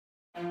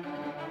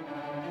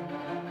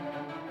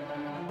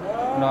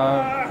You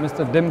know,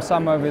 Mr. Dim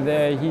Sum over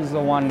there, he's the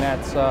one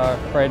that's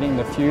creating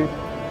the feud.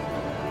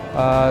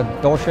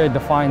 Dolce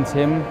defines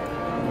him.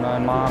 You know,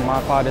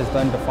 my fighters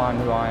don't define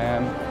who I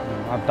am.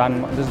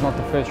 This is not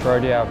the first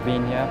rodeo I've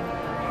been here,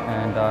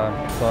 and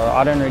so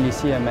I don't really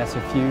see a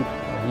massive feud.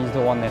 He's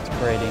the one that's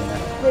creating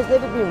that. There's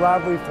never been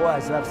rivalry for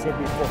us, as I've said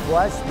before. For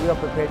us, we are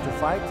prepared to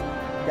fight.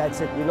 That's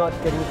it. We're not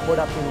getting caught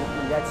up in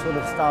that sort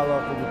of style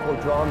of what we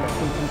call drama.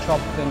 Clinton Chop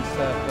thinks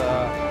that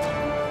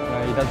you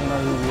know, he doesn't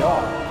know who we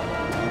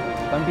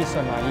are. Don't be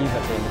so naive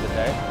at the end of the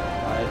day.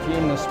 If you're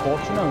in the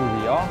sport, you know who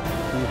we are.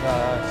 We've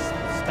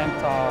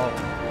stamped our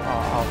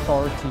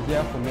authority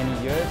here for many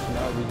years. You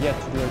know, we're here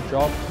to do a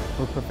job.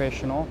 We're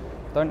professional.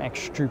 Don't act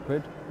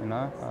stupid. You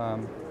know,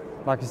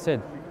 like I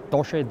said,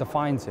 Dolce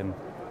defines him.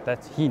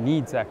 That he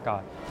needs that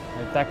guy.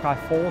 If that guy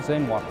falls,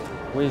 then what?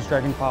 Where's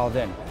Dragon Power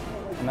then?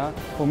 You know,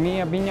 for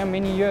me, I've been here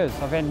many years.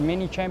 I've had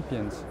many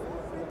champions.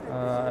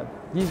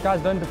 These guys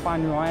don't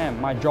define who I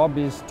am. My job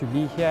is to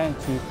be here and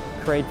to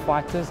create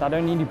fighters. I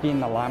don't need to be in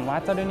the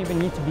limelight. I don't even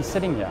need to be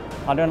sitting here.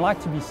 I don't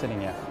like to be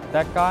sitting here.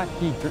 That guy,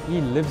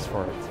 he lives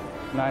for it.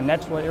 You know, and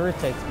that's what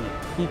irritates me.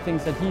 He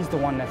thinks that he's the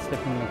one that's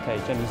stepping in the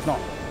cage, and he's not.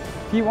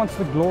 If he wants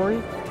the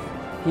glory,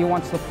 he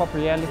wants the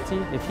popularity.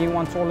 If he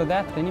wants all of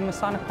that, then he must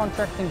sign a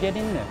contract and get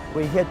in there.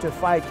 We're here to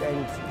fight,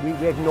 and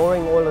we're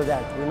ignoring all of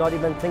that. We're not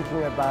even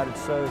thinking about it.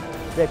 So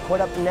if they're caught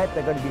up in that,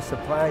 they're going to be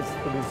surprised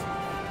because,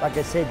 like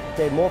I said,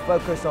 they're more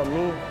focused on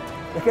me.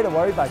 They're going to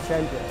worry about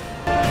champion.